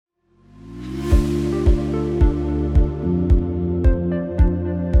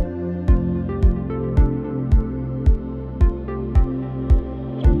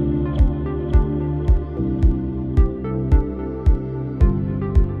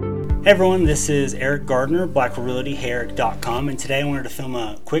Hey everyone, this is Eric Gardner, BlackRealtyHeyEric.com, and today I wanted to film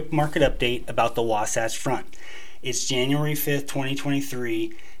a quick market update about the Wasatch Front. It's January 5th,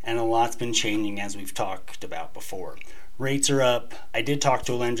 2023, and a lot's been changing as we've talked about before. Rates are up. I did talk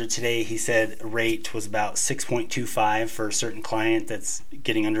to a lender today. He said a rate was about 6.25 for a certain client that's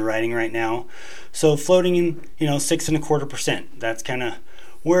getting underwriting right now. So floating in, 6.25%. That's kind of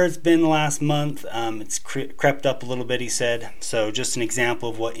where it's been the last month. It's crept up a little bit, he said. So just an example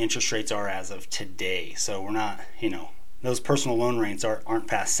of what interest rates are as of today. So we're not, those personal loan rates aren't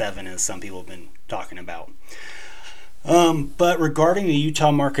past 7 as some people have been talking about. But regarding the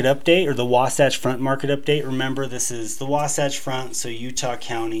Utah market update or the Wasatch Front market update, remember this is the Wasatch Front, so Utah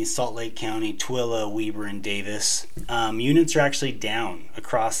County, Salt Lake County, Tooele, Weber, and Davis. Units are actually down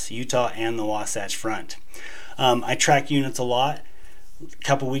across Utah and the Wasatch Front. I track units a lot. A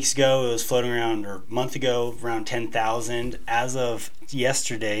couple weeks ago, it was floating around, or a month ago, around 10,000. As of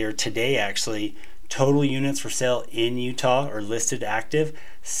yesterday, or today actually, total units for sale in Utah or listed active,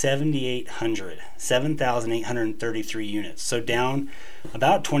 7,833 units. So down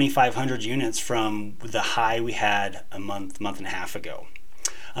about 2,500 units from the high we had a month and a half ago.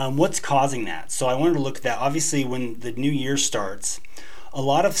 What's causing that? So I wanted to look at that. Obviously, when the new year starts, a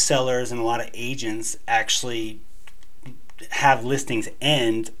lot of sellers and a lot of agents actually have listings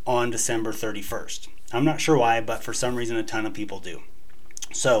end on December 31st. I'm not sure why, but for some reason a ton of people do.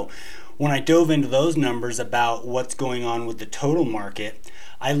 So when I dove into those numbers about what's going on with the total market,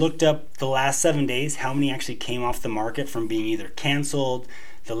 I looked up the last 7 days, how many actually came off the market from being either canceled,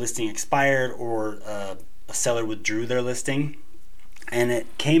 the listing expired, or a seller withdrew their listing. And it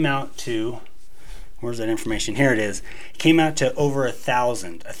came out to, where's that information? Here it is. It came out to over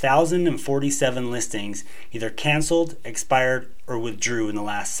 1,047 listings either canceled, expired, or withdrew in the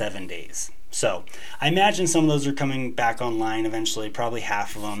last 7 days. So I imagine some of those are coming back online eventually, probably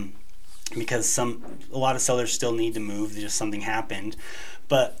half of them, because a lot of sellers still need to move. Just something happened.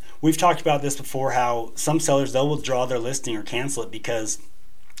 But we've talked about this before, how some sellers, they'll withdraw their listing or cancel it because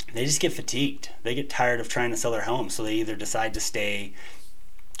they just get fatigued. They get tired of trying to sell their home, so they either decide to stay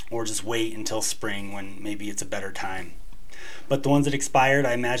or just wait until spring when maybe it's a better time. But the ones that expired,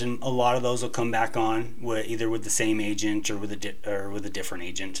 I imagine a lot of those will come back on either with the same agent or with a different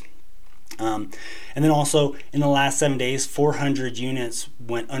agent. And then also in the last 7 days, 400 units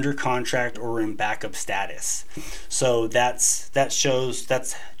went under contract or were in backup status. So that's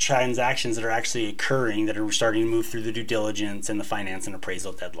transactions that are actually occurring, that are starting to move through the due diligence and the finance and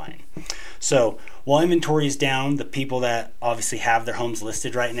appraisal deadline. So while inventory is down, the people that obviously have their homes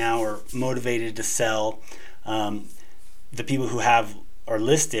listed right now are motivated to sell. The people who are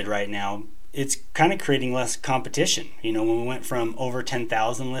listed right now, it's kind of creating less competition. When we went from over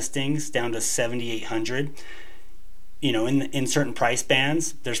 10,000 listings down to 7,800, in certain price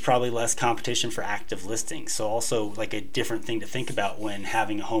bands, there's probably less competition for active listings. So also like a different thing to think about when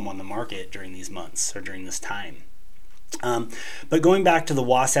having a home on the market during these months or during this time. But going back to the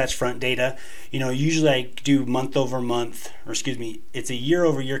Wasatch Front data, usually I do it's a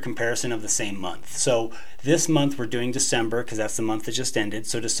year-over-year comparison of the same month. So this month we're doing December because that's the month that just ended.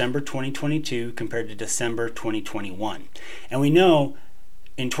 So December 2022 compared to December 2021. And we know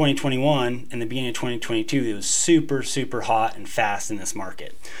in 2021 and the beginning of 2022, it was super, super hot and fast in this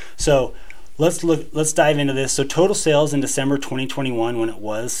market. So let's dive into this. So total sales in December 2021, when it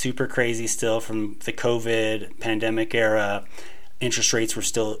was super crazy still from the COVID pandemic era, interest rates were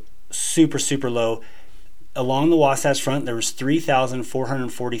still super, super low. Along the Wasatch Front, there was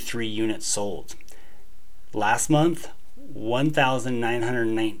 3,443 units sold. Last month,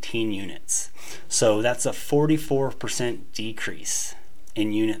 1,919 units. So that's a 44% decrease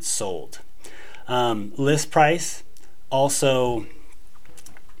in units sold. List price also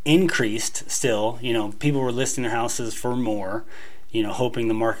increased still. People were listing their houses for more, hoping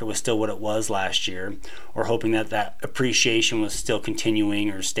the market was still what it was last year, or hoping that appreciation was still continuing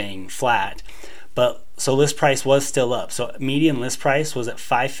or staying flat. But so list price was still up. So median list price was at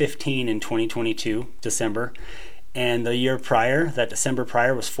 $515 in 2022 December, and the year prior, that December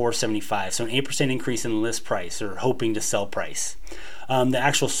prior, was $475. So an 8% increase in list price, or hoping to sell price. The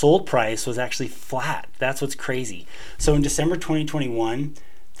actual sold price was actually flat. That's what's crazy. So in December 2021,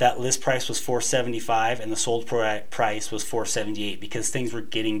 that list price was $475 and the sold price was $478 because things were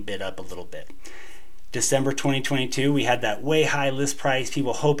getting bid up a little bit. December 2022, we had that way high list price,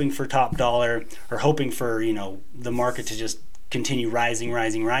 people hoping for top dollar, or hoping for the market to just continue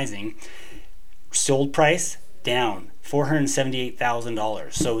rising. Sold price down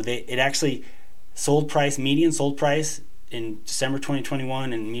 $478,000. So it actually median sold price in December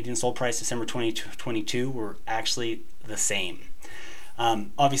 2021 and median sold price December 2022 were actually the same.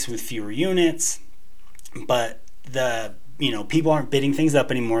 Obviously with fewer units, but people aren't bidding things up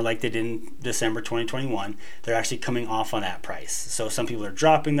anymore like they did in December 2021. They're actually coming off on that price. So some people are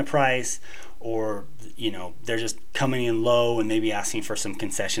dropping the price, or they're just coming in low and maybe asking for some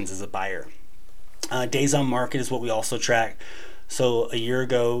concessions as a buyer. Days on market is what we also track. So a year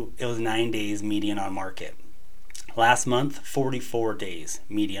ago, it was 9 days median on market. Last month, 44 days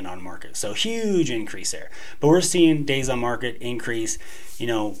median on market. So huge increase there. But we're seeing days on market increase.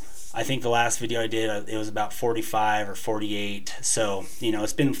 I think the last video I did, it was about 45 or 48. So,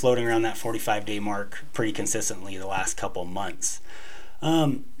 it's been floating around that 45-day mark pretty consistently the last couple months.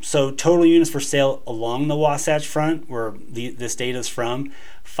 So total units for sale along the Wasatch front, where this data is from,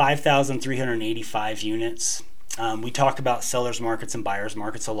 5,385 units. We talk about sellers markets and buyers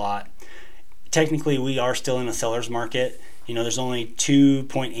markets a lot. Technically, we are still in a seller's market. There's only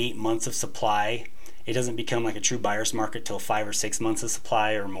 2.8 months of supply. It doesn't become like a true buyer's market till 5 or 6 months of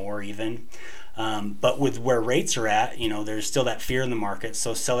supply or more even. But with where rates are at, there's still that fear in the market.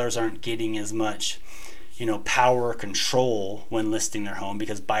 So sellers aren't getting as much, power or control when listing their home,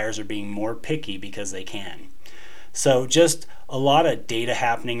 because buyers are being more picky because they can. So just a lot of data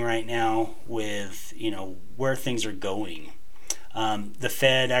happening right now with, where things are going. The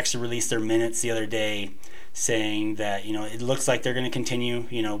Fed actually released their minutes the other day saying that, it looks like they're going to continue,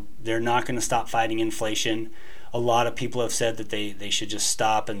 they're not going to stop fighting inflation. A lot of people have said that they should just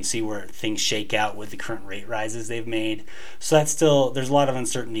stop and see where things shake out with the current rate rises they've made. So there's a lot of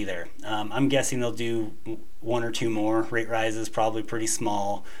uncertainty there. I'm guessing they'll do 1 or 2 more rate rises, probably pretty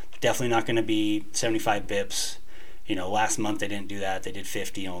small. Definitely not going to be 75 bips. Last month they didn't do that. They did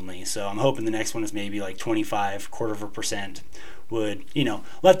 50 only. So I'm hoping the next one is maybe like 25, 1/4%. Would,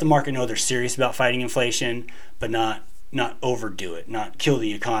 let the market know they're serious about fighting inflation, but not overdo it, not kill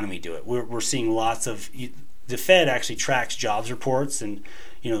the economy, do it. We're seeing lots of, the Fed actually tracks jobs reports, and,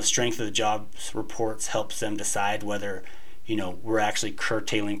 the strength of the jobs reports helps them decide whether, we're actually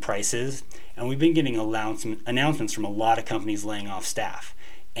curtailing prices. And we've been getting announcements from a lot of companies laying off staff.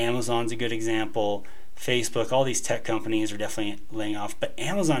 Amazon's a good example. Facebook, all these tech companies are definitely laying off. But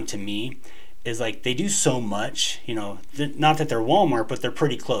Amazon, to me, is like, they do so much, not that they're Walmart, but they're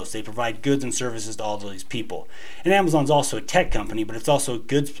pretty close. They provide goods and services to all of these people. And Amazon's also a tech company, but it's also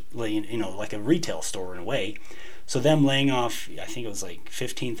goods, like a retail store in a way. So them laying off, I think it was like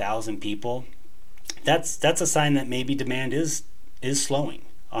 15,000 people, that's a sign that maybe demand is slowing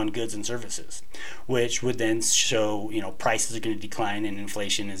on goods and services, which would then show, prices are going to decline and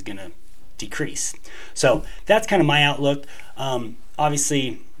inflation is going to decrease. So that's kind of my outlook.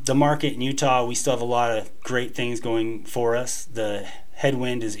 Obviously, the market in Utah, we still have a lot of great things going for us. The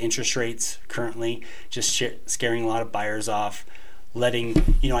headwind is interest rates currently, just scaring a lot of buyers off,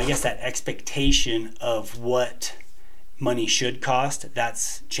 letting, I guess that expectation of what money should cost,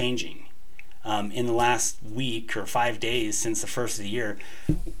 that's changing. In the last week or 5 days since the first of the year,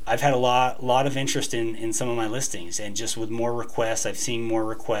 I've had a lot of interest in some of my listings, and just with more requests, I've seen more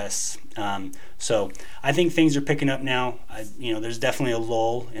requests. So I think things are picking up now. There's definitely a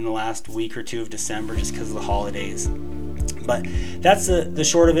lull in the last week or 2 of December just because of the holidays. But that's the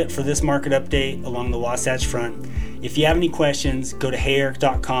short of it for this market update along the Wasatch front. If you have any questions, go to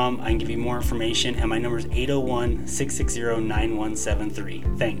heyeric.com. I can give you more information, and my number is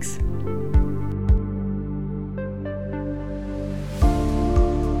 801-660-9173. Thanks.